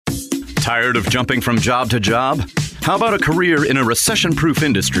Tired of jumping from job to job? How about a career in a recession-proof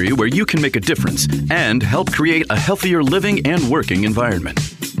industry where you can make a difference and help create a healthier living and working environment?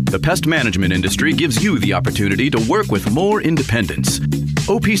 The pest management industry gives you the opportunity to work with more independence.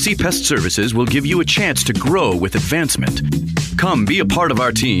 OPC Pest Services will give you a chance to grow with advancement. Come be a part of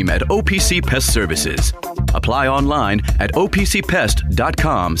our team at OPC Pest Services. Apply online at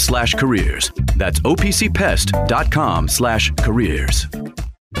opcpest.com/careers. That's opcpest.com/careers.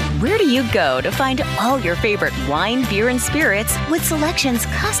 Where do you go to find all your favorite wine, beer, and spirits with selections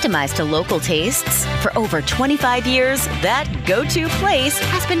customized to local tastes? For over 25 years, that go-to place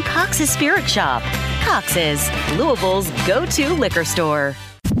has been Cox's Spirit Shop. Cox's, Louisville's go-to liquor store.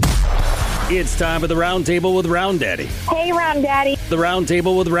 It's time for the Round Table with Round Daddy. Hey, Round Daddy. The Round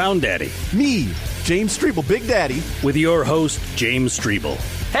Table with Round Daddy. Me, James Strebel, Big Daddy. With your host, James Strebel.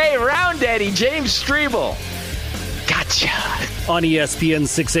 Hey, Round Daddy, James Strebel. Gotcha. On ESPN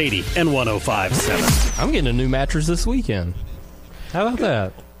 680 and 105.7. I'm getting a new mattress this weekend. How about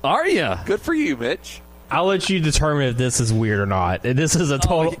that? Are you? Good for you, Mitch. I'll let you determine if this is weird or not. This is a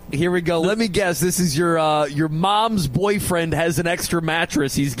total... Here we go. Let me guess. This is your mom's boyfriend has an extra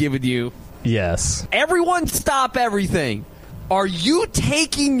mattress he's given you. Yes. Everyone stop everything. Are you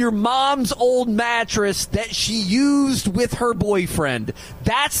taking your mom's old mattress that she used with her boyfriend?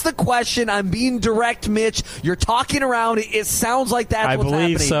 That's the question. I'm being direct, Mitch. You're talking around. It sounds like that's what's happening. I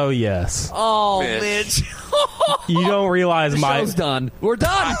believe so, yes. Oh, Mitch. You don't realize the show's done. We're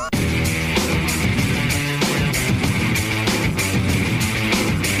done.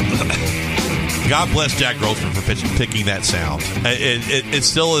 God bless Jack Grossman for picking that sound. It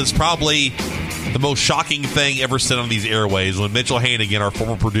still is probably the most shocking thing ever said on these airways when Mitchell Hannigan, our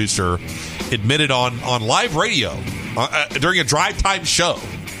former producer, admitted on live radio during a drive time show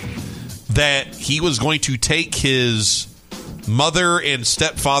that he was going to take his mother and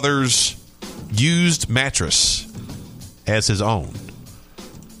stepfather's used mattress as his own.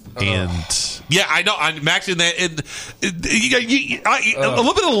 And yeah, I know. I'm maxing that. A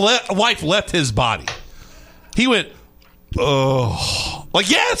little bit of life left his body. He went, oh, like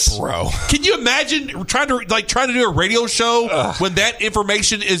yes, bro. Can you imagine trying to do a radio show when that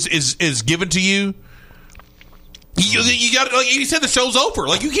information is given to you? You got like he said the show's over.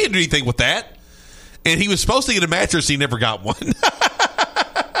 Like you can't do anything with that. And he was supposed to get a mattress. He never got one.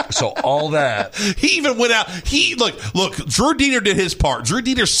 So all that. He even went out. Look, Drew Diener did his part. Drew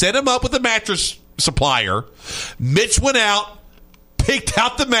Diener set him up with a mattress supplier. Mitch went out, picked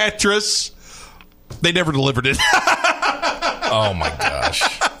out the mattress. They never delivered it. Oh, my gosh.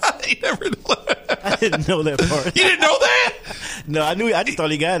 He never delivered it. I didn't know that part. You didn't know that? No, I knew. I just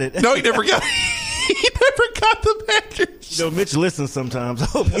thought he got it. No, he never got it. He never got the mattress. You know, Mitch listens sometimes.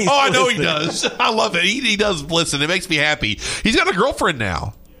 I know he does. I love it. He does listen. It makes me happy. He's got a girlfriend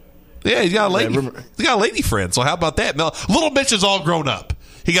now. Yeah, he's got a lady. He's got a lady friend. So how about that? Now, little Mitch is all grown up.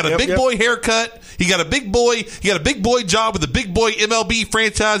 He got a big boy haircut. He got a big boy job with a big boy MLB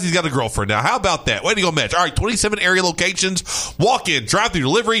franchise. He's got a girlfriend now. How about that? Way to go, Mitch. All right, 27 area locations. Walk in, drive through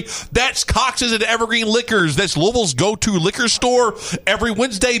delivery. That's Cox's and Evergreen Liquors. That's Louisville's go-to liquor store. Every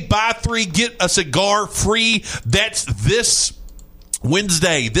Wednesday, buy 3, get a cigar free. That's this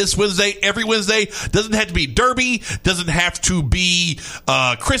Wednesday, every Wednesday. Doesn't have to be Derby, doesn't have to be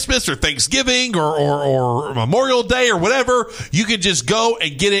Christmas or Thanksgiving or Memorial Day or whatever. You can just go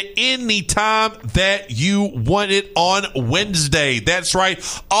and get it anytime that you want it on Wednesday. That's right.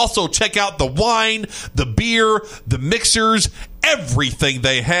 Also, check out the wine, the beer, the mixers, everything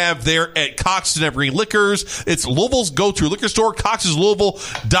they have there at Cox's and Evergreen Liquors. It's Louisville's go-to liquor store,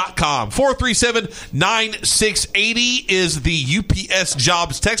 coxslouisville.com. 437-9680 is the UPS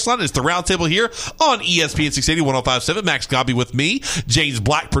Jobs text line. It's the roundtable here on ESPN 680 105.7. Max Gobby with me, James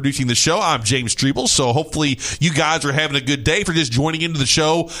Black producing the show. I'm James Strebel. So hopefully you guys are having a good day. For just joining into the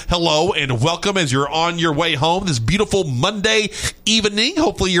show, hello and welcome as you're on your way home this beautiful Monday evening.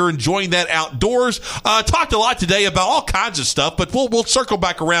 Hopefully you're enjoying that outdoors. Talked a lot today about all kinds of stuff, but we'll circle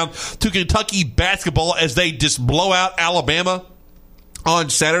back around to Kentucky basketball as they just blow out Alabama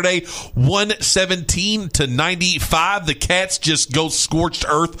on Saturday, 117-95. The Cats just go scorched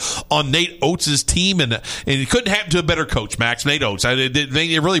earth on Nate Oates' team, and it couldn't happen to a better coach, Max. Nate Oates.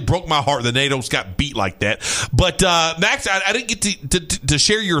 It really broke my heart that Nate Oates got beat like that. But Max, I didn't get to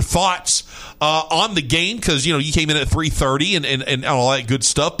share your thoughts on the game because you came in at 3:30 and all that good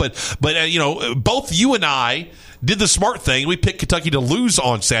stuff. But both you and I did the smart thing. We picked Kentucky to lose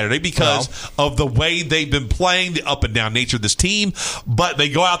on Saturday because of the way they've been playing, the up and down nature of this team. But they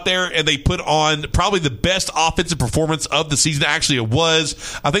go out there and they put on probably the best offensive performance of the season. Actually, it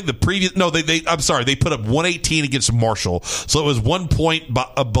was, I think they put up 118 against Marshall. So it was 1 point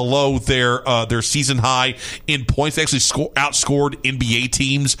below their season high in points. They actually outscored NBA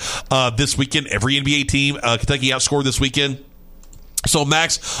teams this weekend. Every NBA team, Kentucky outscored this weekend. So,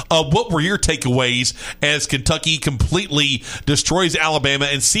 Max, what were your takeaways as Kentucky completely destroys Alabama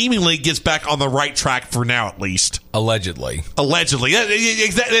and seemingly gets back on the right track for now, at least? Allegedly. That's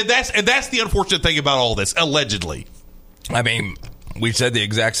the unfortunate thing about all this. Allegedly. I mean, we said the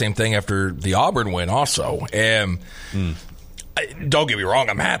exact same thing after the Auburn win also. And don't get me wrong,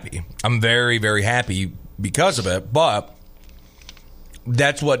 I'm happy. I'm very, very happy because of it. But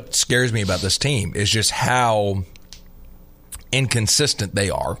that's what scares me about this team is just how inconsistent they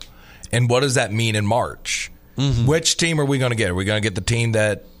are. And what does that mean in March? Mm-hmm. Which team are we going to get? Are we going to get the team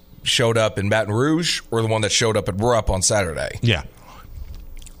that showed up in Baton Rouge or the one that showed up at Rupp on Saturday? Yeah.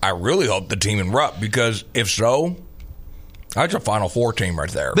 I really hope the team in Rupp, because if so, that's a Final Four team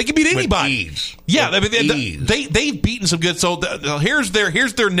right there. They can beat anybody. Ease. Yeah, I mean, they've beaten some good. So here's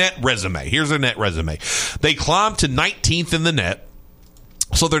their net resume. They climbed to 19th in the net.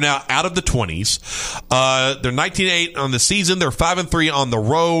 So they're now out of the 20s. They're 19-8 on the season. They're 5-3 on the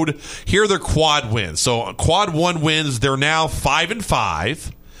road. Here are their quad wins. So quad 1 wins, they're now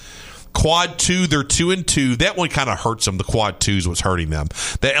 5-5. Quad 2, they're 2-2. That one kind of hurts them. The quad 2s was hurting them.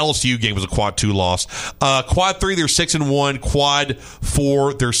 The LSU game was a quad 2 loss. Quad 3, they're 6-1. Quad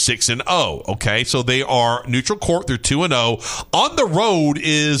 4, they're 6-0. Okay, so they are neutral court. They're 2-0. On the road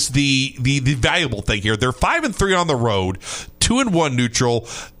is the valuable thing here. They're 5-3 on the road, 2-1 neutral.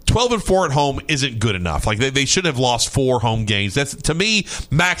 12-4 at home isn't good enough. Like they should have lost 4 home games. That's, to me,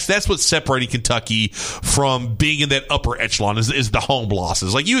 Max, that's what's separating Kentucky from being in that upper echelon is the home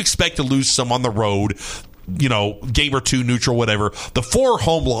losses. Like you expect to lose some on the road, game or 2 neutral, whatever. The 4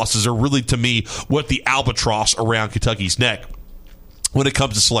 home losses are really, to me, what the albatross around Kentucky's neck when it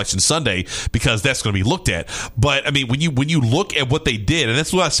comes to Selection Sunday, because that's going to be looked at. But I mean, when you look at what they did, and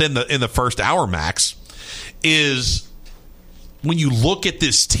that's what I said in the first hour, Max, is when you look at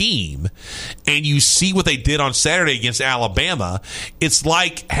this team and you see what they did on Saturday against Alabama, it's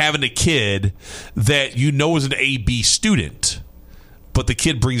like having a kid that is an A-B student, but the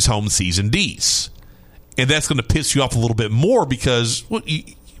kid brings home season D's. And that's going to piss you off a little bit more because look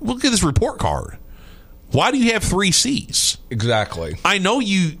at this report card. Why do you have 3 C's? Exactly. I know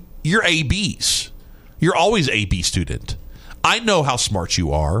you're A-B's. You're always A-B student. I know how smart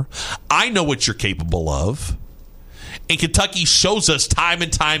you are. I know what you're capable of. And Kentucky shows us time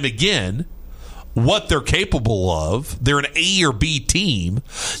and time again what they're capable of. They're an A or B team,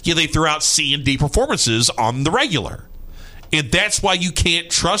 yet they throw out C and D performances on the regular. And that's why you can't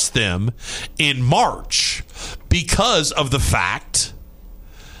trust them in March, because of the fact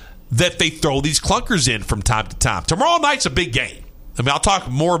that they throw these clunkers in from time to time. Tomorrow night's a big game. I mean, I'll talk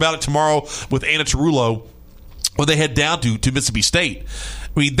more about it tomorrow with Anna Tarullo when they head down to Mississippi State.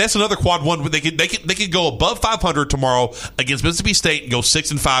 I mean, that's another quad 1. They could go above 500 tomorrow against Mississippi State and go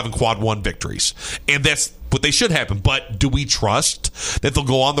 6-5 in quad 1 victories, and that's what they should happen. But do we trust that they'll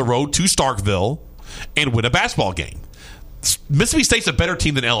go on the road to Starkville and win a basketball game? Mississippi State's a better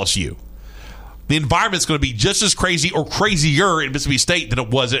team than LSU. The environment's going to be just as crazy or crazier in Mississippi State than it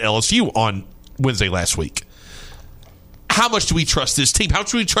was at LSU on Wednesday last week. How much do we trust this team? How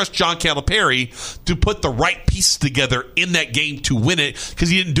much do we trust John Calipari to put the right pieces together in that game to win it? Because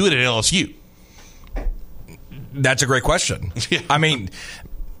he didn't do it at LSU. That's a great question. Yeah. I mean,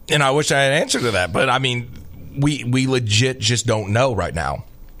 and I wish I had an answer to that, but I mean, we legit just don't know right now.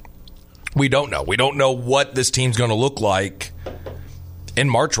 We don't know. We don't know what this team's going to look like in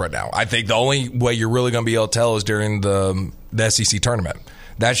March right now. I think the only way you're really going to be able to tell is during the SEC tournament.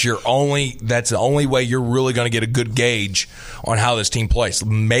 That's the only way you're really going to get a good gauge on how this team plays.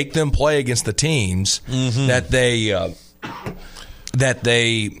 Make them play against the teams that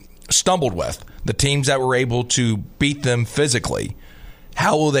they stumbled with, the teams that were able to beat them physically.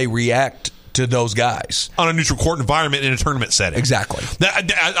 How will they react to those guys on a neutral court environment in a tournament setting? Exactly.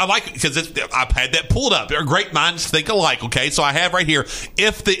 I like it because I've had that pulled up. They're great minds think alike. Okay, so I have right here,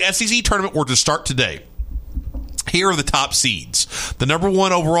 if the SEC tournament were to start today, here are the top seeds. The number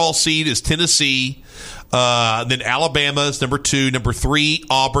 1 overall seed is Tennessee. Then Alabama's number 2, number 3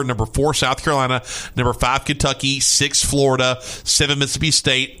 Auburn, number 4 South Carolina, number 5 Kentucky, 6 Florida, 7 Mississippi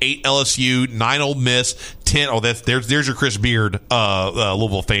State, 8 LSU, 9 Ole Miss, 10. Oh, there's your Chris Beard,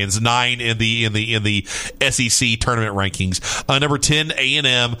 Louisville fans. 9 in the SEC tournament rankings. Number 10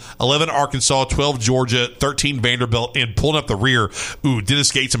 A&M, 11 Arkansas, 12 Georgia, 13 Vanderbilt, and pulling up the rear. Ooh,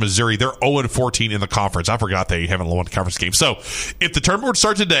 Dennis Gates of Missouri. They're 0-14 in the conference. I forgot they haven't won a conference game. So if the tournament would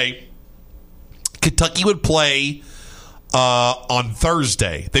start today, Kentucky would play on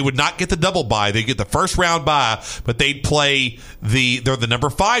Thursday. They would not get the double bye. They'd get the first round bye, but they'd play they're the number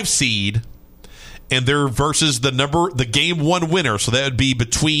 5 seed, and they're versus the game 1 winner. So that would be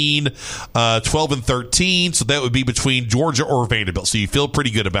between 12 and 13. So that would be between Georgia or Vanderbilt. So you feel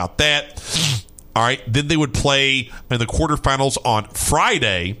pretty good about that. All right. Then they would play in the quarterfinals on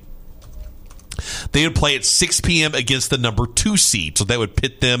Friday. They would play at 6 p.m. against the number 2 seed. So that would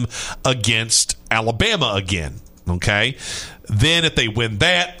pit them against Alabama again. Okay. Then if they win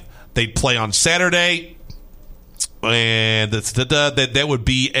that, they'd play on Saturday. And that would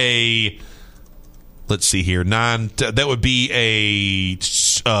be a, let's see here, that would be a,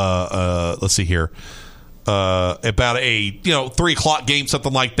 let's see here. About a 3:00 game,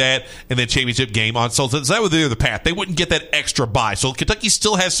 something like that, and then championship game on. So that would be the path. They wouldn't get that extra bye. So Kentucky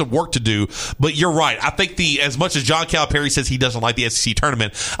still has some work to do. But you're right. I think as much as John Calipari says he doesn't like the SEC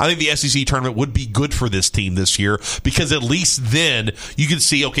tournament, I think the SEC tournament would be good for this team this year, because at least then you can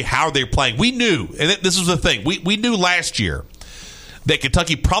see, okay, how are they playing? We knew, and this was the thing, we knew last year that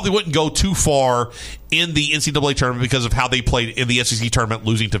Kentucky probably wouldn't go too far in the NCAA tournament because of how they played in the SEC tournament,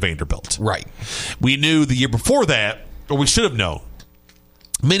 losing to Vanderbilt. Right. We knew the year before that, or we should have known.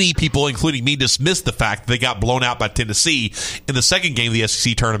 Many people, including me, dismissed the fact that they got blown out by Tennessee in the second game of the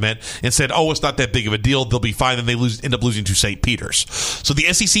SEC tournament and said, oh, it's not that big of a deal. They'll be fine. And they end up losing to St. Peter's. So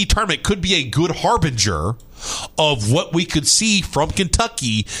the SEC tournament could be a good harbinger of what we could see from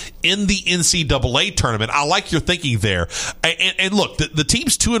Kentucky in the NCAA tournament. I like your thinking there. And look, the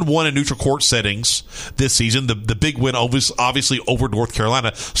team's 2-1 in neutral court settings this season. The big win, obviously, over North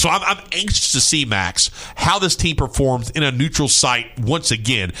Carolina. So I'm anxious to see, Max, how this team performs in a neutral site once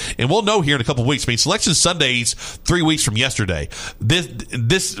again. And we'll know here in a couple of weeks. I mean, Selection Sunday's 3 weeks from yesterday.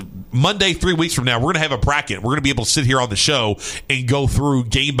 This Monday, 3 weeks from now, we're going to have a bracket. We're going to be able to sit here on the show and go through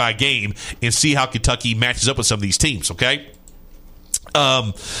game by game and see how Kentucky matches up with some of these teams, okay?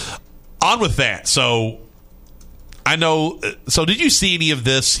 On with that. So I know. So did you see any of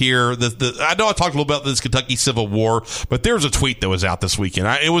this here? I know I talked a little about this Kentucky Civil War, but there was a tweet that was out this weekend.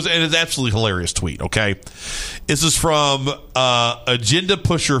 It was an absolutely hilarious tweet. Okay, this is from Agenda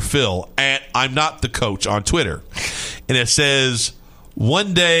Pusher Phil at I'm Not the Coach on Twitter, and it says,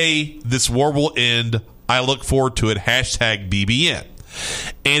 "One day this war will end. I look forward to it. #BBN,"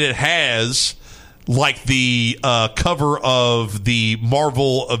 and it has like the cover of the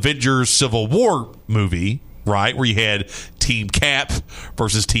Marvel Avengers Civil War movie, right, where you had Team Cap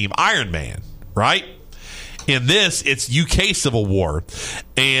versus Team Iron Man, right? In this, it's UK Civil War.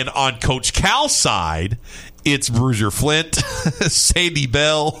 And on Coach Cal's side, it's Bruiser Flint, Sandy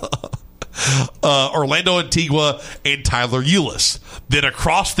Bell, Orlando Antigua, and Tyler Eulis. Then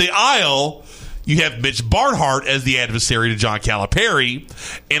across the aisle, you have Mitch Barnhart as the adversary to John Calipari.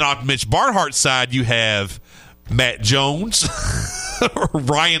 And on Mitch Barnhart's side, you have Matt Jones,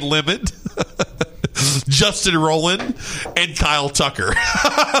 Ryan Lemon, Justin Rowland, and Kyle Tucker,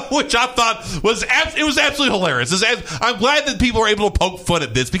 which I thought was absolutely hilarious. I'm glad that people are able to poke fun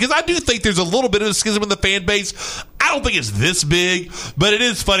at this, because I do think there's a little bit of a schism in the fan base. I don't think it's this big, but it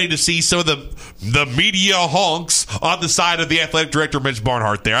is funny to see some of the media honks on the side of the athletic director, Mitch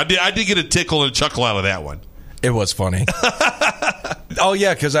Barnhart there. I did get a tickle and a chuckle out of that one. It was funny. Oh,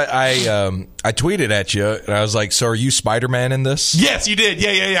 yeah, because I tweeted at you, and I was like, so are you Spider-Man in this? Yes, you did.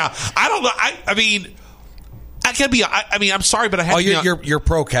 Yeah. I don't know. I mean, I can't be. I mean, I'm sorry, but I have to be. You're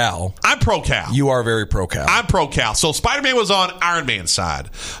pro Cal. I'm pro Cal. You are very pro Cal. I'm pro Cal. So Spider-Man was on Iron Man's side,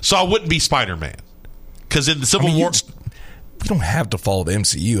 so I wouldn't be Spider-Man, because in the Civil War. You don't have to follow the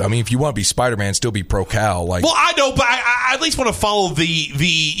MCU. I mean, if you want to be Spider-Man, still be pro Cal. Like, well, I know, but I at least want to follow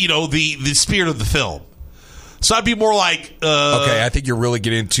the spirit of the film. So I'd be more like... okay, I think you're really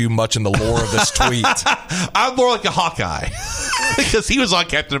getting too much in the lore of this tweet. I'm more like a Hawkeye. Because he was on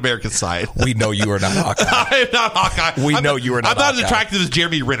Captain America's side. We know you are not Hawkeye. I am not Hawkeye. We know you are not Hawkeye. I'm not as attractive as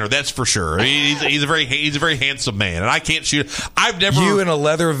Jeremy Renner, that's for sure. I mean, he's a very handsome man, and I can't shoot. I've never... You in a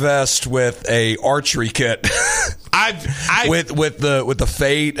leather vest with a archery kit. with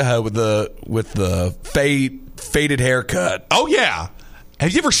the faded haircut. Oh, yeah.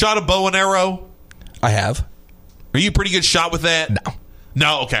 Have you ever shot a bow and arrow? I have. Are you a pretty good shot with that? No.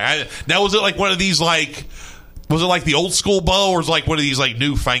 No, okay. Now, was it like one of these like? Was it like the old school bow, or was it like one of these like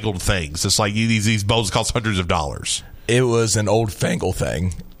newfangled things? It's like these bows cost hundreds of dollars. It was an old fangle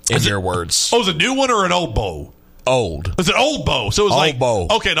thing. In your words. Oh, it was a new one or an old bow? Old. It's an old bow. So it was old bow.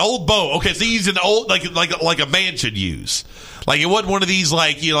 Okay, an old bow. Okay, so he's an old like a man should use. Like it wasn't one of these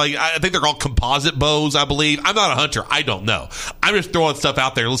like I think they're called composite bows, I believe. I'm not a hunter. I don't know. I'm just throwing stuff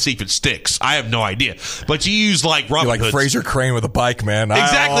out there. Let's see if it sticks. I have no idea. But you use like Robin Hood. Like Fraser Crane with a bike, man.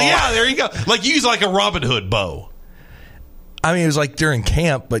 Exactly. Yeah, there you go. Like you use like a Robin Hood bow. I mean, it was like during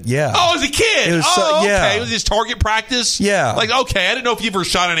camp, but yeah. Oh, as a kid. It was okay. Yeah. It was just target practice. Yeah. Like okay, I didn't know if you ever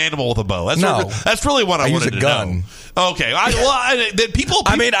shot an animal with a bow. That's really what I wanted use a to gun. know. Okay. People.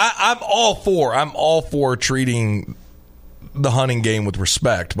 I mean, I'm all for treating the hunting game with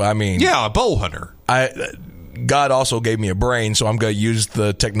respect, but I mean, yeah, a bow hunter. God also gave me a brain, so I'm going to use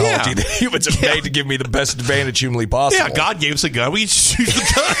the technology that he was made to give me the best advantage humanly possible. Yeah, God gave us a gun. We shoot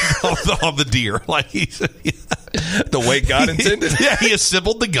the gun on the deer, like the way God intended. Yeah, he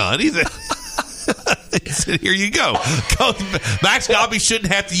assembled the gun. He said, "Here you go." Max Godby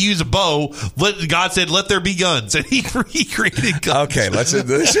shouldn't have to use a bow. God said, "Let there be guns," and he created guns. Okay, let's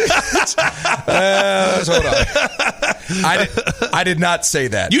hold on. I did not say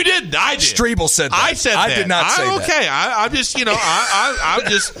that. You did. I did. Streble said that. I said that. I did not say that. Okay, I'm just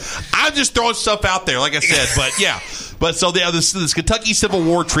I'm just throwing stuff out there, like I said. But yeah. But so this Kentucky Civil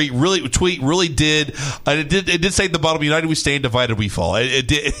War tweet really did it did say at the bottom, "United we stand, divided we fall." It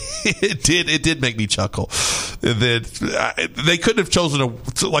did make me chuckle. That they couldn't have chosen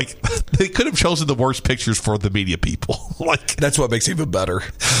the worst pictures for the media people. Like that's what makes it even better.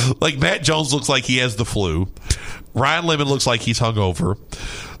 Like Matt Jones looks like he has the flu. Ryan Lemon looks like he's hungover.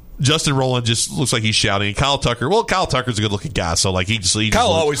 Justin Rowland just looks like he's shouting. And Kyle Tucker's a good-looking guy, so like Kyle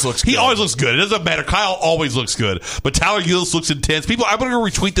always looks good. He always looks good. It doesn't matter. Kyle always looks good. But Tyler Gillis looks intense. People, I'm going to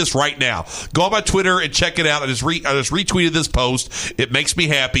retweet this right now. Go on my Twitter and check it out. I just retweeted this post. It makes me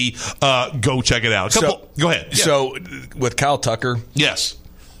happy. Go check it out. Go ahead. Yeah. So with Kyle Tucker, yes.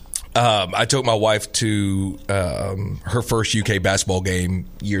 I took my wife to her first UK basketball game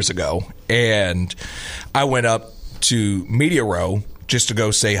years ago, and I went up to Media Row just to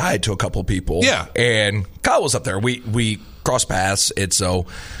go say hi to a couple of people. Yeah. And Kyle was up there. We crossed paths, and so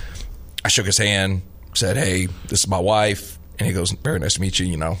I shook his hand, said, "Hey, this is my wife." And he goes, "Very nice to meet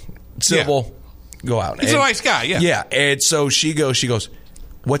you, civil, go out." He's a nice guy, yeah. Yeah. And so she goes,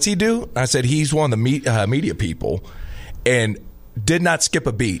 "What's he do?" I said, "He's one of the media people." And did not skip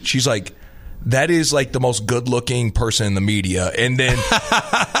a beat. She's like, "That is like the most good-looking person in the media." And then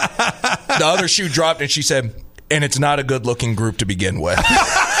the other shoe dropped, and she said, "And it's not a good-looking group to begin with."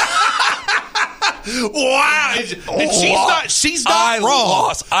 Wow. She's not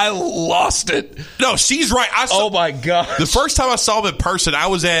wrong. I lost it. No, she's right. Oh my God. The first time I saw him in person, I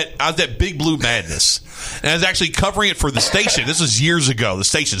was at Big Blue Madness. And I was actually covering it for the station. This was years ago. The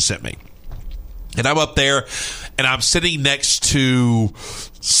station sent me. And I'm up there, and I'm sitting next to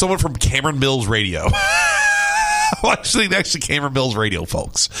someone from Cameron Mills Radio. I'm sitting next to Cameron Mills Radio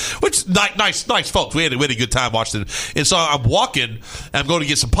folks, which nice folks. We had a good time watching it. And so I'm walking, and I'm going to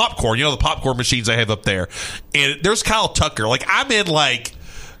get some popcorn. You know, the popcorn machines I have up there. And there's Kyle Tucker. Like, I'm in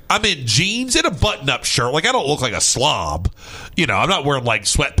jeans and a button-up shirt. Like, I don't look like a slob. I'm not wearing, like,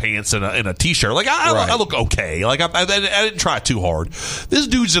 sweatpants and a T-shirt. Like, I look okay. Like, I didn't try too hard. This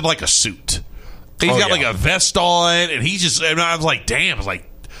dude's in, like, a suit. He's got, like, a vest on, and I was like, damn. I was like,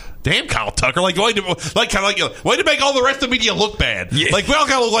 damn, Kyle Tucker. Like, way to make all the rest of the media look bad. Yeah. Like, we all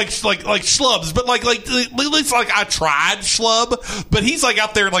gotta look like schlubs, but like at least like I tried schlub, but he's like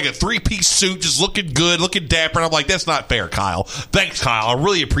out there in like a 3-piece suit, just looking good, looking dapper, and I'm like, that's not fair, Kyle. Thanks, Kyle. I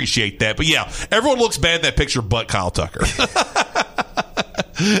really appreciate that. But yeah, everyone looks bad in that picture but Kyle Tucker.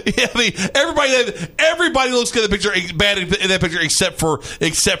 Yeah, I mean, everybody looks good in the picture, bad in that picture except for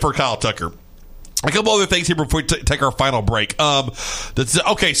Kyle Tucker. A couple other things here before we take our final break.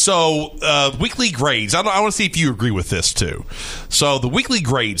 Okay, so weekly grades. I want to see if you agree with this too. So the weekly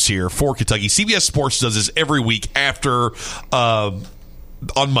grades here for Kentucky, CBS Sports does this every week after on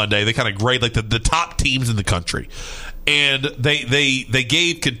Monday. They kind of grade like the top teams in the country, and they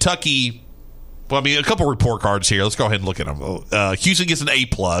gave Kentucky. Well, I mean, a couple report cards here. Let's go ahead and look at them. Houston gets an A+,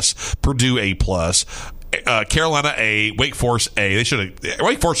 Purdue A+. Carolina A, Wake Forest A. Wake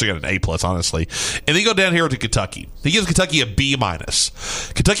Forest should have got an A+, honestly. And then go down here to Kentucky. He gives Kentucky a B-.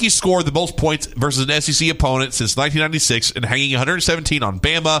 Kentucky scored the most points versus an SEC opponent since 1996 and hanging 117 on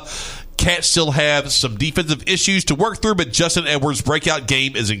Bama. Cats still have some defensive issues to work through, but Justin Edwards' breakout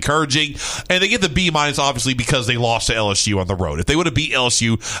game is encouraging. And they get the B- obviously because they lost to LSU on the road. If they would have beat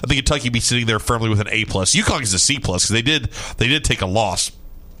LSU, I think Kentucky would be sitting there firmly with an A+. UConn gets a C+ because they did take a loss.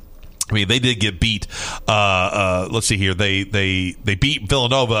 I mean, they did get beat. Let's see here. They beat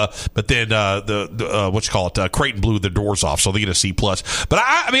Villanova, but then Creighton blew their doors off, so they get a C+. But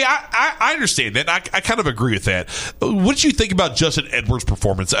I understand that. I kind of agree with that. What did you think about Justin Edwards'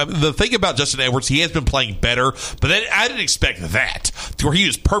 performance? The thing about Justin Edwards, he has been playing better, but I didn't expect that. Where he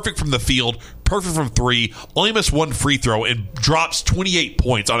was perfect from the field, perfect from three, only missed one free throw, and drops 28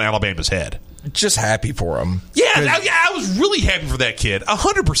 points on Alabama's head. Just happy for him. Yeah, I was really happy for that kid,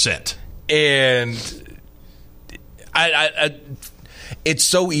 100%. And it's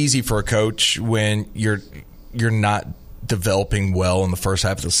so easy for a coach when you're not developing well in the first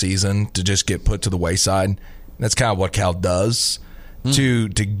half of the season to just get put to the wayside. That's kind of what Cal does to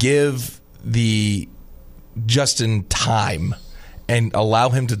give the Justin time and allow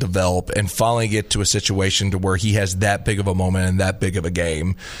him to develop and finally get to a situation to where he has that big of a moment and that big of a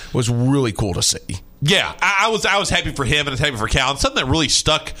game was really cool to see. Yeah, I was happy for him and I was happy for Cal. And something that really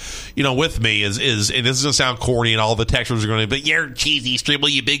stuck, with me is and this is going to sound corny and all the texters are going to be, but you're cheesy, Stribble,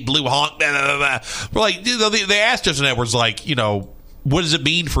 you big blue honk, blah, blah, blah. We're like, they asked Justin Edwards, like, what does it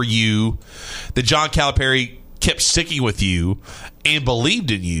mean for you that John Calipari kept sticking with you and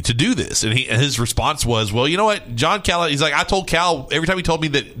believed in you to do this? And his response was, well, you know what, John Cal, he's like, I told Cal, every time he told me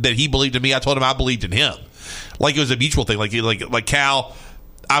that he believed in me, I told him I believed in him. Like it was a mutual thing. Like Cal,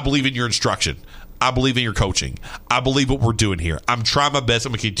 I believe in your instruction. I believe in your coaching. I believe what we're doing here. I'm trying my best.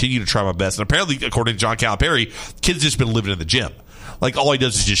 I'm going to continue to try my best. And apparently, according to John Calipari, kid's just been living in the gym. Like, all he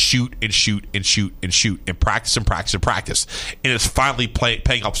does is just shoot and shoot and shoot and shoot and practice and practice and practice. And it's finally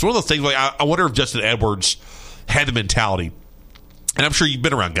paying off. So one of those things, like, I wonder if Justin Edwards had the mentality, and I'm sure you've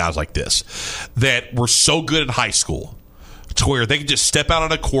been around guys like this, that were so good in high school to where they can just step out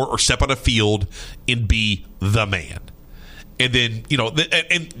on a court or step on a field and be the man. And then,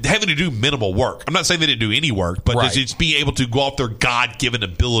 and having to do minimal work. I'm not saying they didn't do any work, but just be able to go off their God-given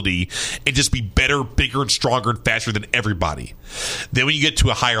ability and just be better, bigger, and stronger and faster than everybody. Then when you get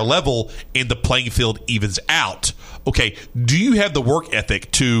to a higher level and the playing field evens out, okay, do you have the work ethic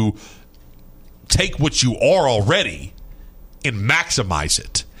to take what you are already and maximize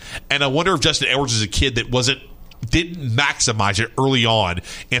it? And I wonder if Justin Edwards is a kid that didn't maximize it early on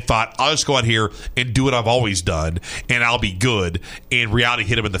and thought, I'll just go out here and do what I've always done and I'll be good, and reality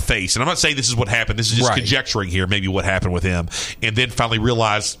hit him in the face. And I'm not saying this is what happened. This is just conjecturing here, maybe what happened with him. And then finally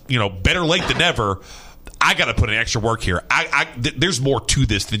realized, better late than never, I got to put in extra work here. There's more to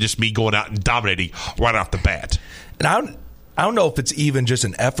this than just me going out and dominating right off the bat. And I don't know if it's even just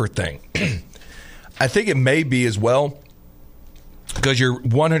an effort thing. I think it may be as well, because you're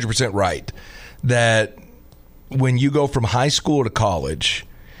 100% right, that when you go from high school to college,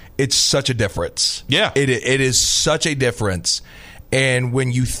 it's such a difference. Yeah. It is such a difference. And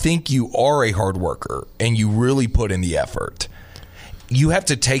when you think you are a hard worker and you really put in the effort, you have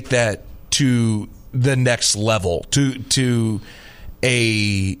to take that to the next level, to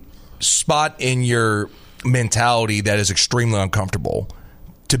a spot in your mentality that is extremely uncomfortable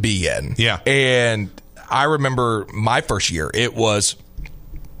to be in. Yeah. And I remember my first year,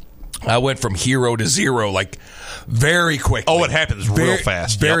 I went from hero to zero, like, very quickly. Oh, it happens real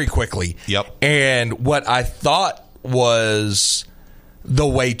fast. Very quickly. Yep. And what I thought was the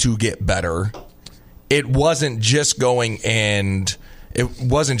way to get better, it wasn't just going and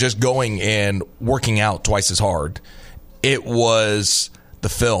working out twice as hard. It was the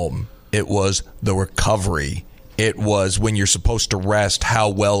film. It was the recovery. It was when you're supposed to rest, how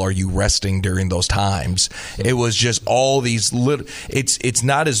well are you resting during those times? It was just all these little... It's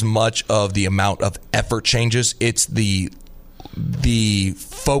not as much of the amount of effort changes. It's the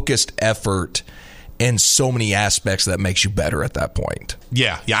focused effort in so many aspects that makes you better at that point.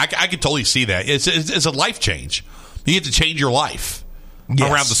 Yeah, I could totally see that. It's a life change. You have to change your life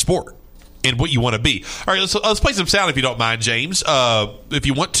around the sport and what you want to be. All right, let's play some sound if you don't mind, James. If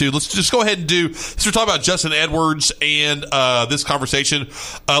you want to, let's just go ahead and since we're talking about Justin Edwards and this conversation,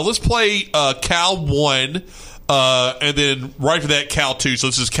 let's play Cal 1, and then right after that, Cal 2. So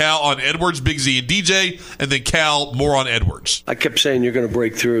this is Cal on Edwards, Big Z, and DJ, and then Cal more on Edwards. I kept saying, you're going to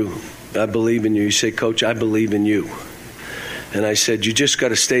break through. I believe in you. You say, Coach, I believe in you. And I said, you just got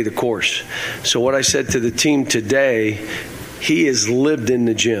to stay the course. So what I said to the team today, he has lived in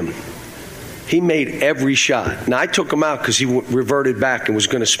the gym. He made every shot. Now, I took him out because he reverted back and was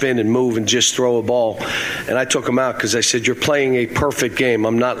going to spin and move and just throw a ball. And I took him out because I said, you're playing a perfect game.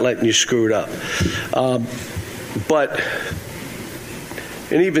 I'm not letting you screw it up. But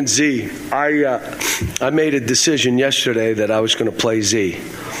And even Z, I made a decision yesterday that I was going to play Z.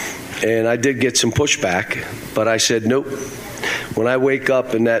 And I did get some pushback, but I said, nope. When I wake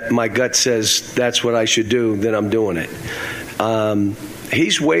up and that my gut says that's what I should do, then I'm doing it.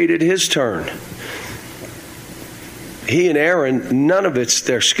 He's waited his turn. He and Aaron, none of it's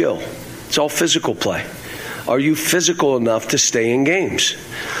their skill. It's all physical play. Are you physical enough to stay in games?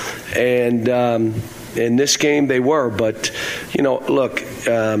 And in this game they were, but look,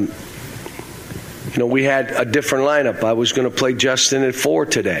 we had a different lineup. I was going to play Justin at 4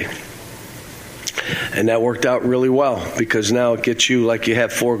 today. And that worked out really well because now it gets you like you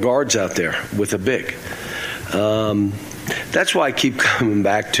have 4 guards out there with a big. That's why I keep coming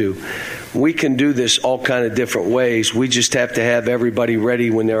back to we can do this all kind of different ways. We just have to have everybody ready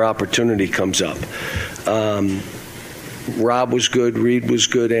when their opportunity comes up. Rob was good. Reed was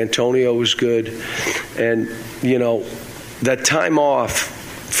good. Antonio was good. And, that time off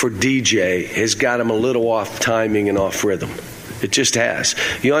for DJ has got him a little off timing and off rhythm. It just has.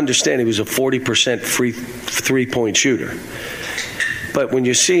 You understand he was a 40% free three-point shooter. But when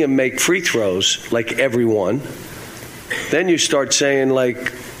you see him make free throws, like everyone, then you start saying,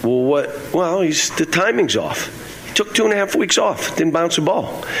 like, well, what? Well, the timing's off. He took 2.5 weeks off, didn't bounce a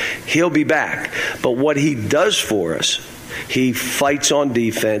ball. He'll be back. But what he does for us, he fights on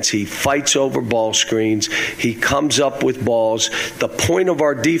defense. He fights over ball screens. He comes up with balls. The point of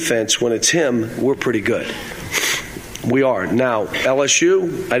our defense, when it's him, we're pretty good. We are. Now,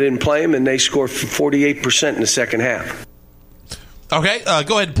 LSU, I didn't play him, and they scored 48% in the second half. Okay,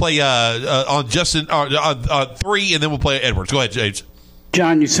 go ahead and play on Justin on 3, and then we'll play Edwards. Go ahead, James.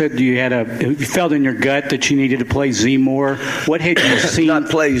 John, you said you felt in your gut that you needed to play Z more. What had you seen? Not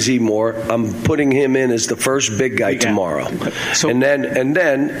play Z more. I'm putting him in as the first big guy tomorrow. So, and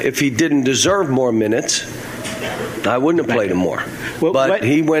then if he didn't deserve more minutes, I wouldn't have played him more. But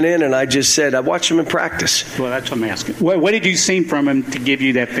he went in, and I just said, I watched him in practice. Well, that's what I'm asking. What did you see from him to give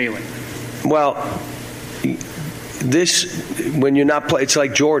you that feeling? Well, when you're not playing, it's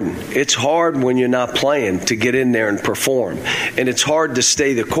like Jordan. It's hard when you're not playing to get in there and perform. And it's hard to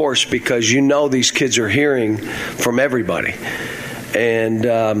stay the course because these kids are hearing from everybody. And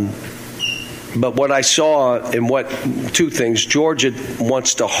but what I saw and two things. Georgia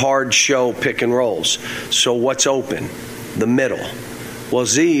wants to hard show pick and rolls. So what's open? The middle. Well,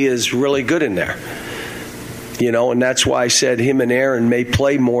 Z is really good in there. And that's why I said him and Aaron may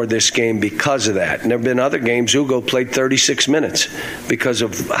play more this game because of that. And there have been other games, Hugo played 36 minutes because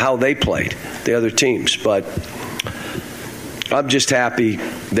of how they played, the other teams. But I'm just happy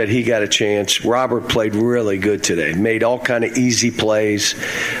that he got a chance. Robert played really good today, made all kind of easy plays.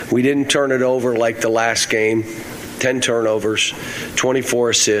 We didn't turn it over like the last game, 10 turnovers,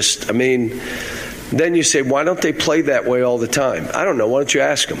 24 assists. I mean, then you say, why don't they play that way all the time? I don't know. Why don't you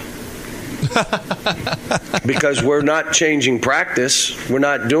ask them? Because we're not changing practice. We're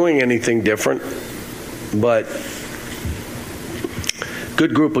not doing anything different. But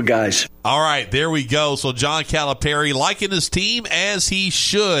good group of guys. All right, there we go. So John Calipari liking his team as he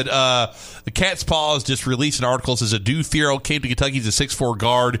should. The Cat's Paws just released an article that says Adu Thiero came to Kentucky as a 6'4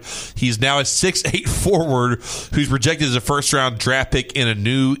 guard. He's now a 6'8 forward who's projected as a first-round draft pick in a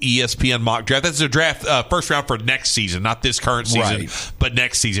new ESPN mock draft. That's a draft first round for next season, not this current season, but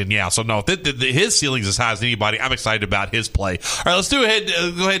next season. Yeah, so no, his ceiling's as high as anybody. I'm excited about his play. All right, let's go ahead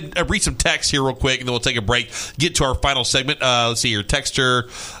and read some text here real quick, and then we'll take a break, get to our final segment. Let's see here.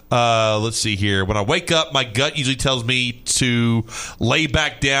 Texter. Let's see here. When I wake up, my gut usually tells me to lay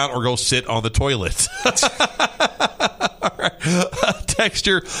back down or go sit on the toilet. All right.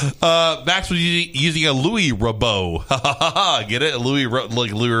 Texture. Max was using a Louis Rabot. Get it? Louis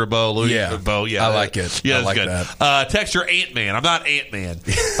Rabot. Yeah, I like it. Yeah, I like good. that. Texture Ant-Man. I'm not Ant-Man.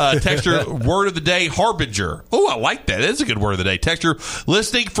 Texture word of the day, Harbinger. Oh, I like that. That's a good word of the day. Texture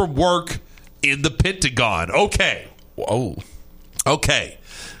listening from work in the Pentagon. Okay. Whoa. Okay.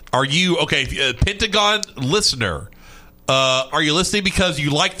 Are you Pentagon listener? Are you listening because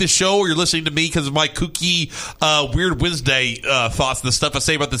you like the show, or you're listening to me because of my kooky Weird Wednesday thoughts and the stuff I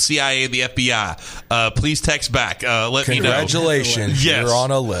say about the CIA and the FBI? Please text back. Let me know. Congratulations. Yes. You're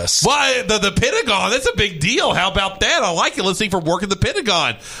on a list. Why the Pentagon? That's a big deal. How about that? I like it listening from work in the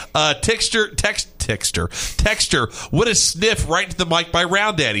Pentagon. Texter, what a sniff right into the mic by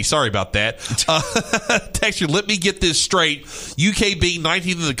Round Daddy. Sorry about that. Texter, let me get this straight. UK being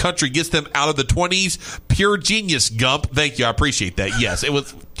 19th in the country gets them out of the 20s. Pure genius, Gump. Thank you. I appreciate that. Yes, it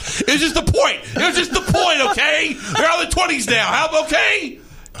was just the point. It was just the point, okay? They're out of the 20s now. Okay?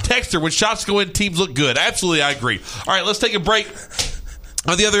 Texter, when shots go in, teams look good. Absolutely, I agree. All right, let's take a break.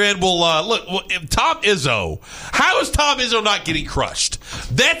 On the other end, we'll look. Tom Izzo. How is Tom Izzo not getting crushed?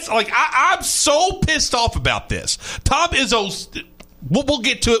 That's like I'm so pissed off about this. Tom Izzo's. We'll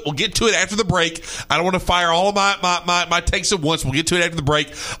get to it. We'll get to it after the break. I don't want to fire all of my takes at once. We'll get to it after the break.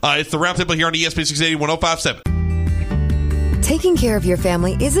 It's the Roundtable here on ESPN 680 1057. Taking care of your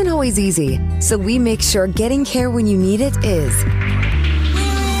family isn't always easy, so we make sure getting care when you need it is.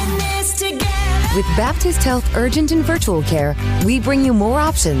 With Baptist Health Urgent and Virtual Care, we bring you more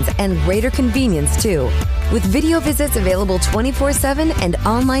options and greater convenience, too. With video visits available 24/7 and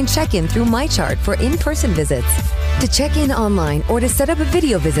online check-in through MyChart for in-person visits. To check in online or to set up a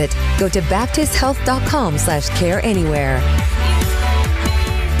video visit, go to baptisthealth.com/careanywhere.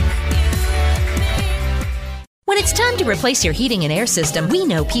 When it's time to replace your heating and air system, we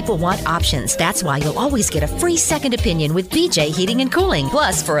know people want options. That's why you'll always get a free second opinion with BJ Heating and Cooling.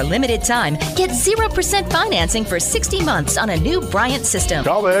 Plus, for a limited time, get 0% financing for 60 months on a new Bryant system.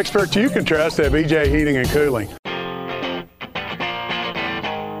 Call the experts you can trust at BJ Heating and Cooling.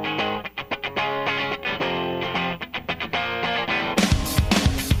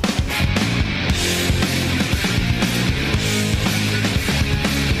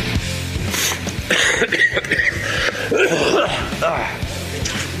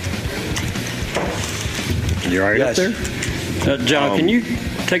 You all right up there? John, can you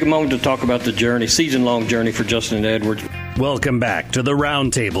take a moment to talk about the journey, season-long journey for Justin Edwards? Welcome back to the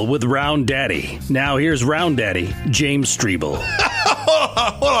Roundtable with Round Daddy. Now here's Round Daddy, James Strebel.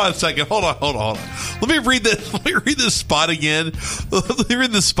 Hold on a second. Hold on. Let me read this spot again. Let me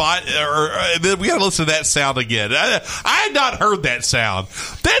read the spot, and then we got to listen to that sound again. I had not heard that sound.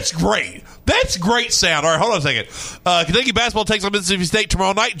 That's great. That's great sound. All right, hold on a second. Kentucky basketball takes on Mississippi State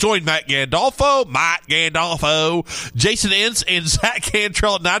tomorrow night. Join Mike Gandolfo, Jason Ince, and Zach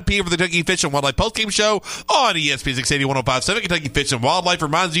Cantrell at 9 p.m. for the Kentucky Fish and Wildlife postgame show on ESPN 680 1057. Kentucky Fish and Wildlife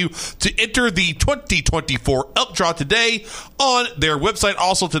reminds you to enter the 2024 Elk Draw today on their website.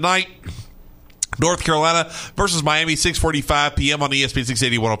 Also tonight, North Carolina versus Miami, 6:45 p.m. on ESPN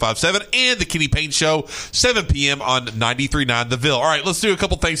 680 1057, and the Kenny Payne Show, 7 p.m. on 93.9 The Ville. All right, let's do a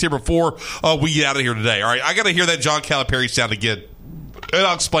couple things here before we get out of here today. All right, I got to hear that John Calipari sound again, and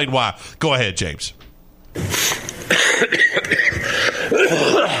I'll explain why. Go ahead, James.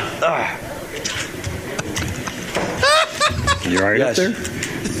 You all right up there?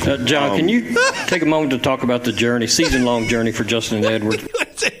 John, can you take a moment to talk about the journey, season-long journey for Justin Edwards?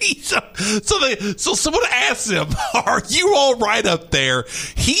 So someone asks him, are you all right up there?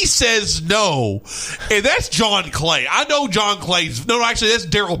 He says no. And that's John Clay. I know John Clay's. No, actually, that's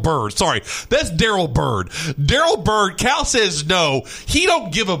Daryl Bird. Sorry. That's Daryl Bird. Daryl Bird, Cal says no. He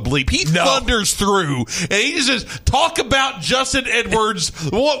don't give a bleep. He thunders through. And he just says, talk about Justin Edwards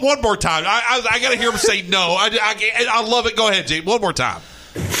one more time. I got to hear him say no. I love it. Go ahead, Jake. One more time.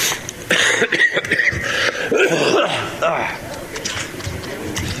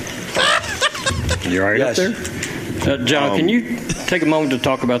 You all right up there? John, can you take a moment to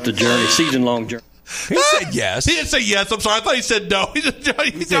talk about the journey, season-long journey? He said yes. He didn't say yes. I'm sorry. I thought he said no. He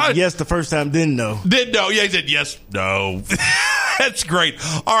said yes the first time, didn't know. Didn't know. Yeah, he said yes, no. That's great.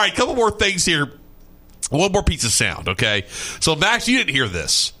 All right, couple more things here. One more piece of sound, okay? So, Max, you didn't hear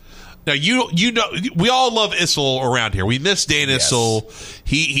this. Now, you know, we all love Issel around here. We miss Dan Issel.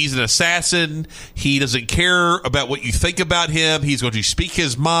 He's an assassin. He doesn't care about what you think about him. He's going to speak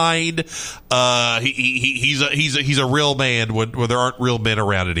his mind. He's a real man when there aren't real men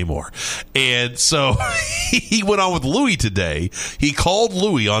around anymore. And so he went on with Louis today. He called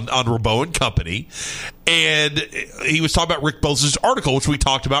Louis on Rabeau and Company. And he was talking about Rick Bosa's article, which we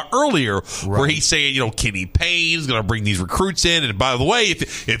talked about earlier, where he's saying, Kenny Payne's going to bring these recruits in. And by the way,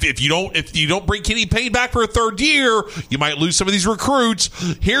 if you don't bring Kenny Payne back for a third year, you might lose some of these recruits.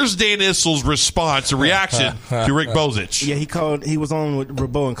 Here's Dan Issel's response and reaction to Rick Bozich. Yeah, he was on with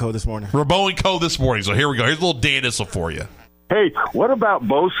Rabeau & Co. this morning. Rabeau & Co. this morning. So here we go. Here's a little Dan Issel for you. Hey, what about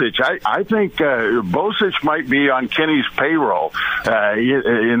Bosich? I think Bosich might be on Kenny's payroll.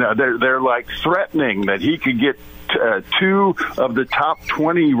 They're like threatening that he could get 2 of the top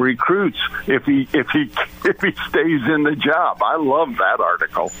 20 recruits if he stays in the job. I love that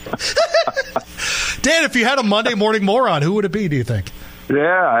article. Dan, if you had a Monday Morning Moron, who would it be, do you think?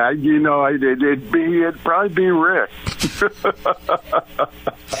 Yeah, it'd probably be Rick.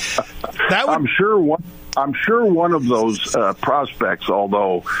 I'm sure one of those prospects,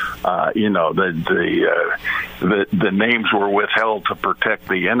 although the names were withheld to protect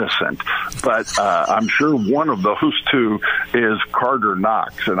the innocent, but I'm sure one of those 2 is Carter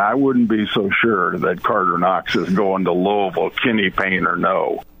Knox, and I wouldn't be so sure that Carter Knox is going to Louisville, Kenny Payne or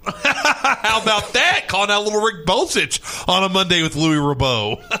no. How about that? Calling out little Rick Bosich on a Monday with Louis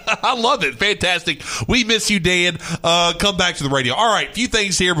Rabeau. I love it. Fantastic. We miss you, Dan. Come back to the radio. All right, a few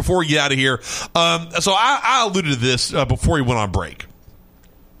things here before we get out of here. So I alluded to this before we went on break.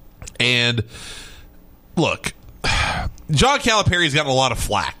 And look, John Calipari's gotten a lot of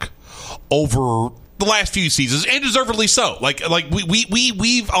flack over the last few seasons, and deservedly so. Like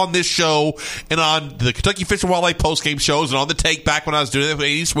we've on this show and on the Kentucky Fish and Wildlife postgame shows and on the Take back when I was doing it with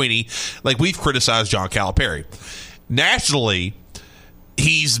Andy Sweeney, like we've criticized John Calipari. Nationally,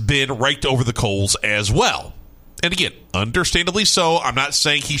 he's been raked over the coals as well. And again, understandably so. I'm not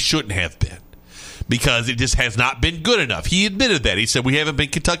saying he shouldn't have been, because it just has not been good enough. He admitted that. He said we haven't been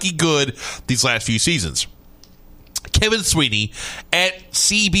Kentucky good these last few seasons. Kevin Sweeney at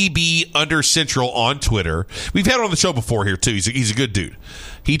CBB_Central on Twitter. We've had him on the show before here, too. He's a good dude.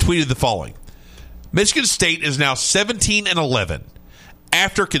 He tweeted the following. Michigan State is now 17-11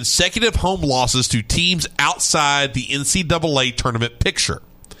 after consecutive home losses to teams outside the NCAA tournament picture.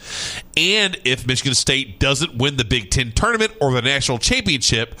 And if Michigan State doesn't win the Big Ten tournament or the national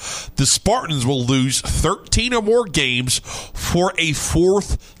championship, the Spartans will lose 13 or more games for a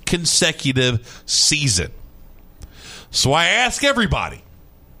fourth consecutive season. So I ask everybody,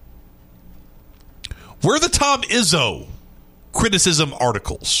 where are the Tom Izzo criticism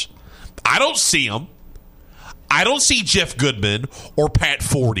articles? I don't see them. I don't see Jeff Goodman or Pat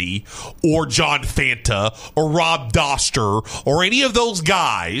Forty or John Fanta or Rob Doster or any of those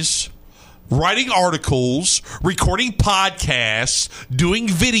guys writing articles, recording podcasts, doing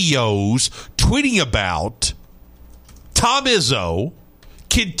videos, tweeting about Tom Izzo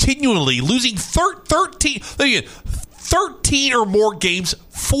continually losing 13 or more games,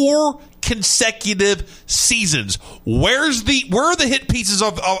 4 consecutive seasons. Where are the hit pieces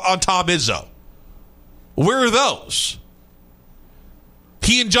on Tom Izzo? Where are those?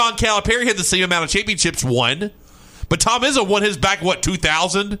 He and John Calipari had the same amount of championships won, but Tom Izzo won his back,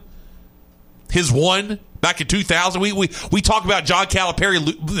 2000? His one back in 2000. We talk about John Calipari.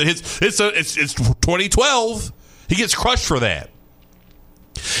 It's 2012. He gets crushed for that.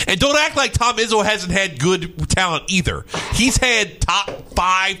 And don't act like Tom Izzo hasn't had good talent either. He's had top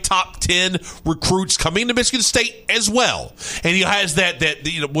 5, top 10 recruits coming to Michigan State as well. And he has that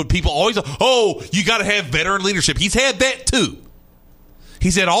when people always, you got to have veteran leadership. He's had that too.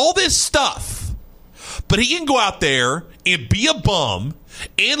 He's had all this stuff. But he can go out there and be a bum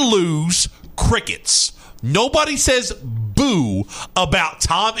and lose crickets. Nobody says boo about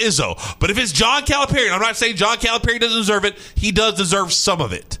Tom Izzo. But if it's John Calipari, and I'm not saying John Calipari doesn't deserve it, he does deserve some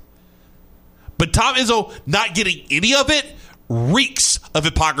of it. But Tom Izzo not getting any of it reeks of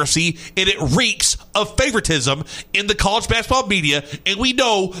hypocrisy, and it reeks of favoritism in the college basketball media. And we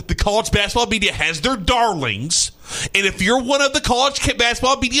know the college basketball media has their darlings. And if you're one of the college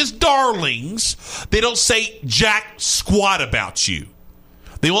basketball media's darlings, they don't say jack squat about you.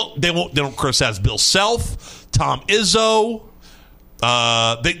 They don't criticize Bill Self, Tom Izzo.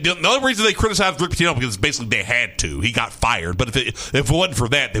 The only reason they criticized Rick Pitino because basically they had to. He got fired. But if it wasn't for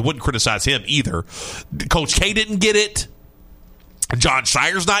that, they wouldn't criticize him either. Coach K didn't get it. John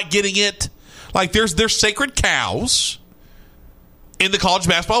Shire's not getting it. Like there's sacred cows in the college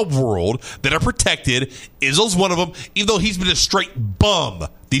basketball world that are protected. Izzo's one of them, even though he's been a straight bum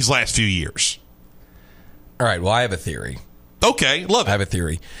these last few years. All right, well, I have a theory. Okay, love it. I have a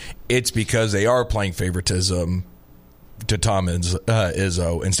theory. It's because they are playing favoritism to Tom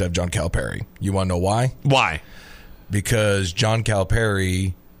Izzo instead of John Calipari. You want to know why? Why? Because John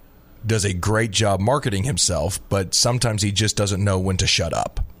Calipari does a great job marketing himself, but sometimes he just doesn't know when to shut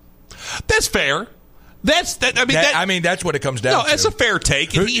up. That's fair. That's what it comes down to. No, that's a fair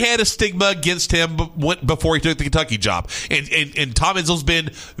take. And he had a stigma against him before he took the Kentucky job. And Tom Izzo's been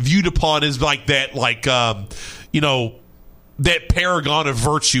viewed upon as like that, that paragon of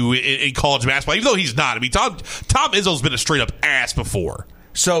virtue in college basketball, even though he's not. I mean, Tom Izzo's been a straight up ass before.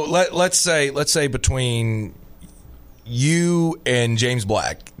 So let's say between you and James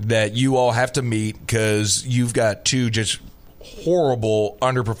Black that you all have to meet because you've got two just horrible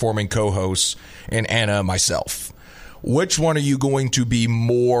underperforming co-hosts and Anna and myself. Which one are you going to be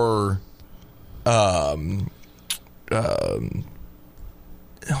more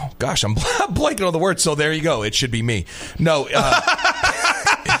oh gosh, I'm blanking on the word. So there you go. It should be me. No,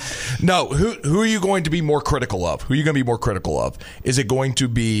 no. Who are you going to be more critical of? Who are you going to be more critical of? Is it going to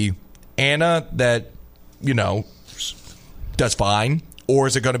be Anna that does fine, or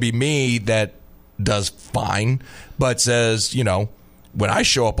is it going to be me that does fine but says when I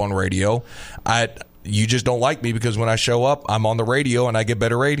show up on radio, you just don't like me because when I show up, I'm on the radio and I get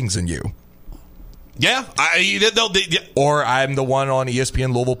better ratings than you? Yeah. Or I'm the one on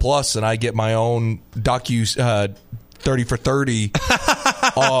ESPN Louisville Plus, and I get my own 30 for 30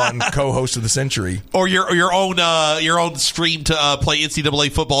 on co-host of the century, or your own stream to play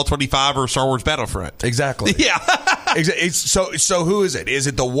NCAA Football 25 or Star Wars Battlefront. Exactly. Yeah. So who is it? Is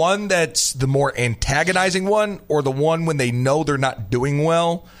it the one that's the more antagonizing one, or the one when they know they're not doing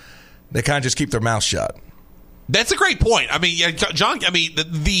well, they kind of just keep their mouth shut? That's a great point. I mean, John. I mean,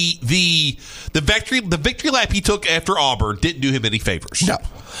 the victory lap he took after Auburn didn't do him any favors. No.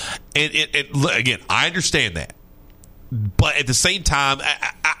 And again, I understand that, but at the same time,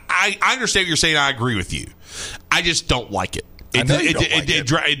 I understand what you're saying. I agree with you. I just don't like it.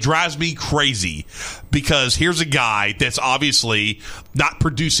 It drives me crazy because here's a guy that's obviously not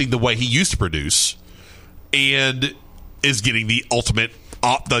producing the way he used to produce, and is getting the ultimate.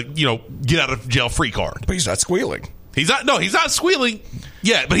 Get out of jail free card. But he's not squealing. He's not squealing.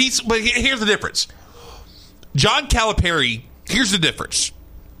 Yeah, but here's the difference. John Calipari, here's the difference.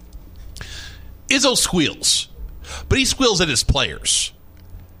 Izzo squeals, but he squeals at his players.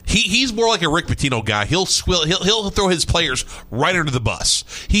 He's more like a Rick Pitino guy. He'll squeal. He'll throw his players right under the bus.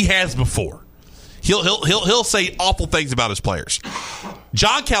 He has before. He'll say awful things about his players.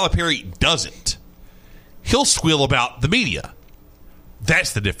 John Calipari doesn't. He'll squeal about the media.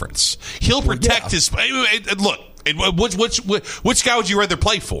 That's the difference. He'll protect his. Look, which guy would you rather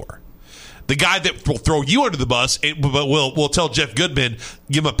play for? The guy that will throw you under the bus, but will tell Jeff Goodman,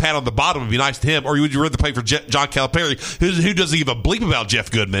 give him a pat on the bottom and be nice to him, or would you rather play for John Calipari, who doesn't give a bleep about Jeff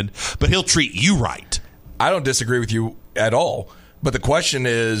Goodman, but he'll treat you right? I don't disagree with you at all. But the question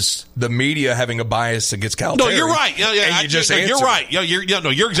is the media having a bias against Calipari. No, you're right. Yeah, you're right.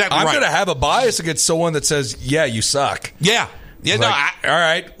 You're exactly right. I'm going to have a bias against someone that says, "Yeah, you suck." Yeah. Yeah. All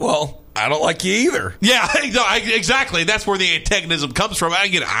right. Well, I don't like you either. Yeah. Exactly. That's where the antagonism comes from.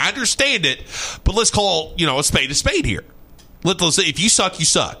 Again, I understand it, but let's call a spade here. Let's say if you suck, you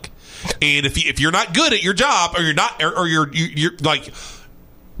suck, and if you're not good at your job, or you're not, or you're like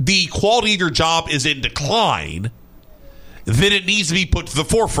the quality of your job is in decline, then it needs to be put to the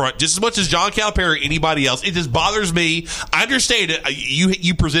forefront just as much as John Calipari or anybody else. It just bothers me. I understand it.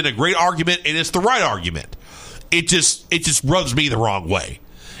 You present a great argument, and it's the right argument. It just rubs me the wrong way.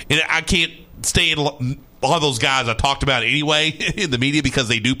 And I can't stand a lot of those guys I talked about anyway in the media because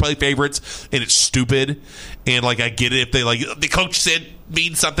they do play favorites, and it's stupid. And, I get it if they, the coach said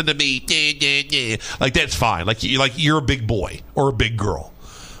means something to me. Yeah. That's fine. You're a big boy or a big girl.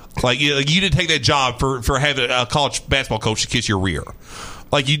 You didn't take that job for having a college basketball coach to kiss your rear.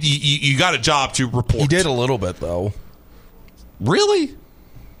 You got a job to report. He did a little bit, though. Really?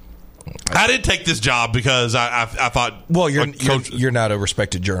 I didn't take this job because I thought. Well, you're not a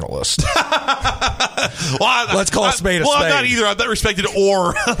respected journalist. Let's call a spade a spade. Well, I'm not either. I'm not respected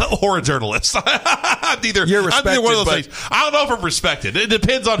or a journalist. I'm neither. You're respected. I'm neither one of those things. I don't know if I'm respected. It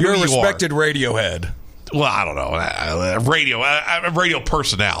depends on who you are. You're a respected Radiohead. Well, I don't know. I'm a radio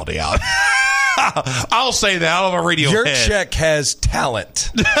personality. I'll say that. I don't have a radio Your head. check has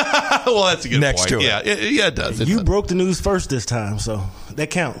talent. Well, that's a good next point. To it. Yeah, it does. You broke the news first this time, so that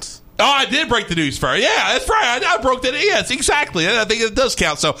counts. Oh, I did break the news first. Yeah, that's right. I broke that. Yes, exactly. I think it does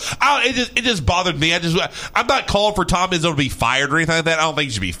count. So it just bothered me. I'm not calling for Tom Izzo to be fired or anything like that. I don't think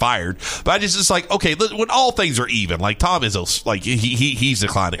he should be fired. But it's okay. When all things are even, Tom Izzo's he's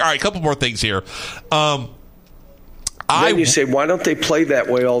declining. All right, a couple more things here. Then you say, why don't they play that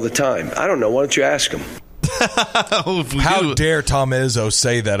way all the time? I don't know. Why don't you ask them? How dare Tom Izzo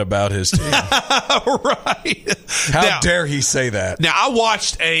say that about his team? Right. How dare he say that? Now, I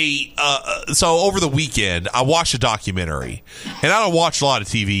watched so over the weekend, I watched a documentary. And I don't watch a lot of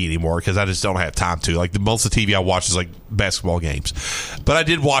TV anymore because I just don't have time to. Most of the TV I watch is basketball games. But I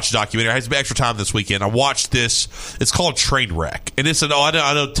did watch a documentary. I had some extra time this weekend. I watched this. It's called Trainwreck. And it's I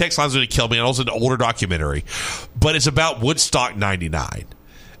know text line's going to kill me. I know it's an older documentary. But it's about Woodstock 99.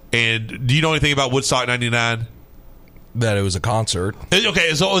 And do you know anything about Woodstock 99? That it was a concert.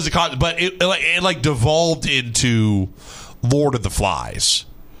 Okay, so it was a concert, but it devolved into Lord of the Flies.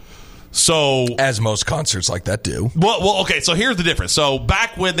 So, as most concerts like that do. Well, okay. So here's the difference. So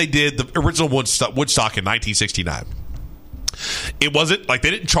back when they did the original Woodstock in 1969, it wasn't they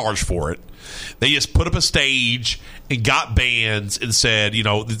didn't charge for it. They just put up a stage and got bands and said,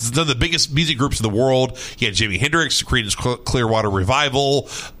 this is one of the biggest music groups in the world. You had Jimi Hendrix, Creedence Clearwater Revival.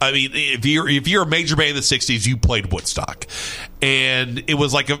 I mean, if you're a major band in the 60s, you played Woodstock. And it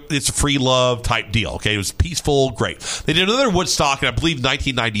was it's a free love type deal. Okay, it was peaceful, great. They did another Woodstock in, I believe,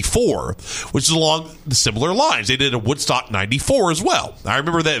 1994, which is along the similar lines. They did a Woodstock 94 as well. I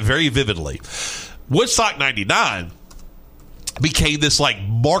remember that very vividly. Woodstock 99 became this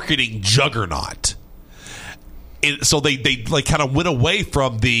marketing juggernaut. And so they like kind of went away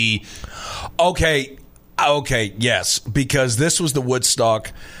from the. Okay, yes, because this was the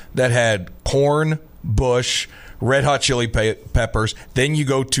Woodstock that had Korn, Bush, Red Hot Chili Peppers. Then you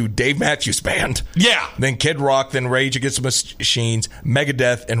go to Dave Matthews Band. Yeah. Then Kid Rock. Then Rage Against the Machines,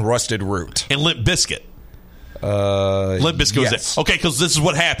 Megadeth, and Rusted Root. And Limp Bizkit. Limp Bizkit was it. Okay, because this is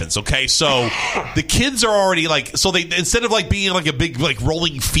what happens. Okay, so the kids are already like, so they instead of like being like a big like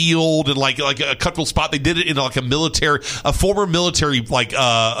rolling field and like a comfortable spot, they did it in like a former military like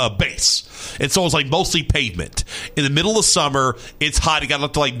a base. And so it was like mostly pavement. In the middle of summer, it's hot. It got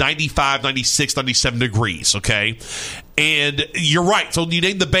up to like 95, 96, 97 degrees, okay? And you're right. So you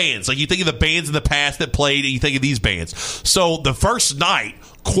name the bands. Like you think of the bands in the past that played, and you think of these bands. So the first night,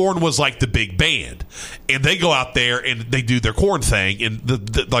 Korn was like the big band. And they go out there and they do their Korn thing, and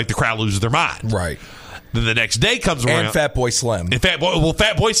the crowd loses their mind. Right. Then the next day comes around. And Fatboy Slim. And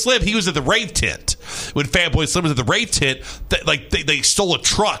Fatboy Slim, he was at the rave tent. When Fatboy Slim was at the rave tent, they stole a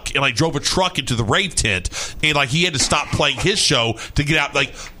truck and like drove a truck into the rave tent, and like he had to stop playing his show to get out.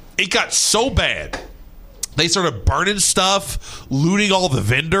 Like it got so bad. They started burning stuff, looting all the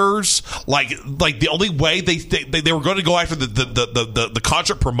vendors. Like the only way they were going to go after the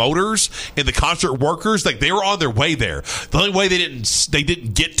concert promoters and the concert workers. Like they were on their way there. The only way they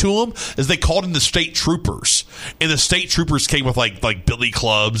didn't get to them is they called in the state troopers, and the state troopers came with like billy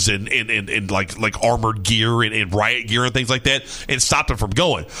clubs and like armored gear and riot gear and things like that, and stopped them from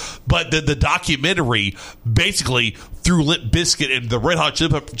going. But the documentary basically threw Limp Bizkit and the Red Hot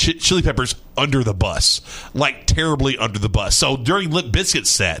Chili Peppers under the bus, like terribly under the bus. So during Limp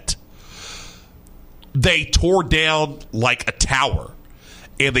Bizkit's set, they tore down like a tower,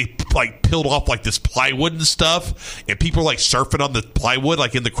 and they like peeled off like this plywood and stuff, and people were like surfing on the plywood,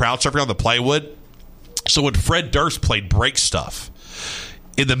 like in the crowd surfing on the plywood. So when Fred Durst played Break Stuff,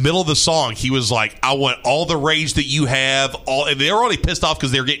 in the middle of the song, he was like, I want all the rage that you have. And they were already pissed off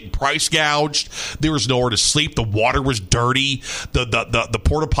because they were getting price gouged. There was nowhere to sleep. The water was dirty. The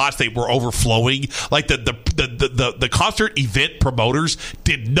porta pots, they were overflowing. Like the concert event promoters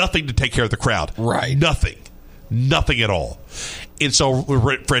did nothing to take care of the crowd. Right. Nothing at all. And so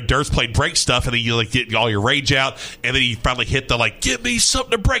Fred Durst played Break Stuff, and then you like get all your rage out, and then he finally hit the like, give me something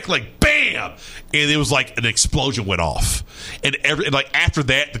to break, like bam, and it was like an explosion went off, and like after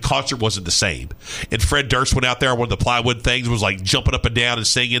that the concert wasn't the same. And Fred Durst went out there on one of the plywood things, was like jumping up and down and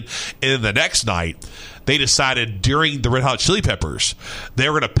singing. And then the next night they decided during the Red Hot Chili Peppers they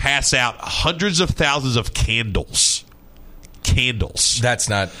were going to pass out hundreds of thousands of candles. That's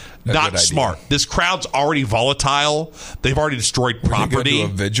not smart. This crowd's already volatile. They've already destroyed property. Were they gonna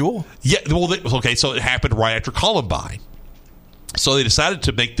do a vigil? Yeah. Well, okay. So it happened right after Columbine. So they decided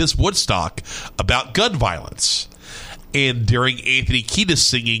to make this Woodstock about gun violence. And during Anthony Kiedis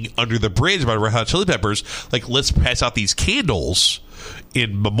singing "Under the Bridge" by Red Hot Chili Peppers, like, let's pass out these candles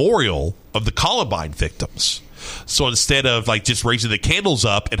in memorial of the Columbine victims. So instead of like just raising the candles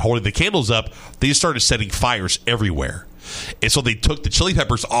up and holding the candles up, they just started setting fires everywhere. And so they took the Chili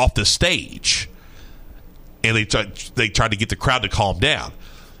Peppers off the stage, and they tried to get the crowd to calm down.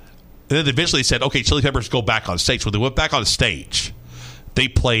 And then eventually they said, okay, Chili Peppers, go back on stage. When they went back on stage, they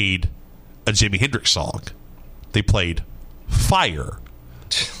played a Jimi Hendrix song. They played Fire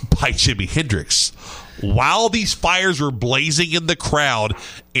by Jimi Hendrix. While these fires were blazing in the crowd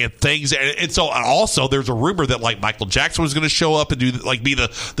and things, and so also there's a rumor that like Michael Jackson was going to show up and do like be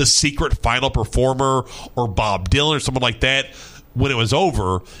the secret final performer, or Bob Dylan or someone like that. When it was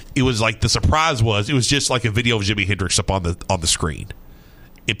over, it was like the surprise was it was just like a video of Jimi Hendrix up on the screen,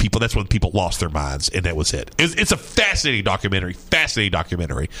 and that's when people lost their minds, and that was it. It's a fascinating documentary.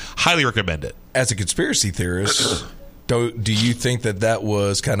 Highly recommend it. As a conspiracy theorist, do you think that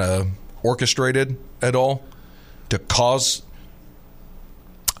was kind of orchestrated at all to cause?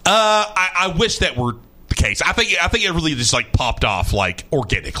 I wish that were the case. I think it really just like popped off like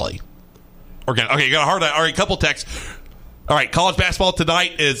organically. Okay, you got a hard. All right, couple texts. All right, college basketball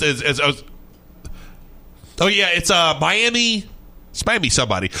tonight is oh yeah, it's Miami. It's Miami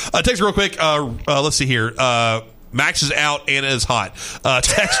somebody. Text real quick. Let's see here. Max is out. Anna is hot.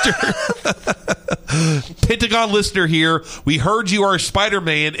 Texter. Pentagon listener here. We heard you are a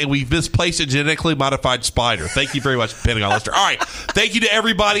Spider-Man, and we've misplaced a genetically modified spider. Thank you very much, Pentagon listener. All right. Thank you to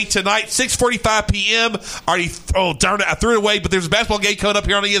everybody. Tonight, 6:45 p.m. Darn it. I threw it away, but there's a basketball game coming up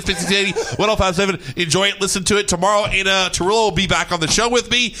here on ESPN 680, 105.7. Enjoy it. Listen to it tomorrow. Anna Tarillo will be back on the show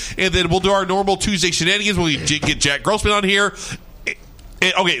with me, and then we'll do our normal Tuesday shenanigans. We'll get Jack Grossman on here.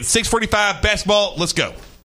 Okay, 6:45 basketball. Let's go.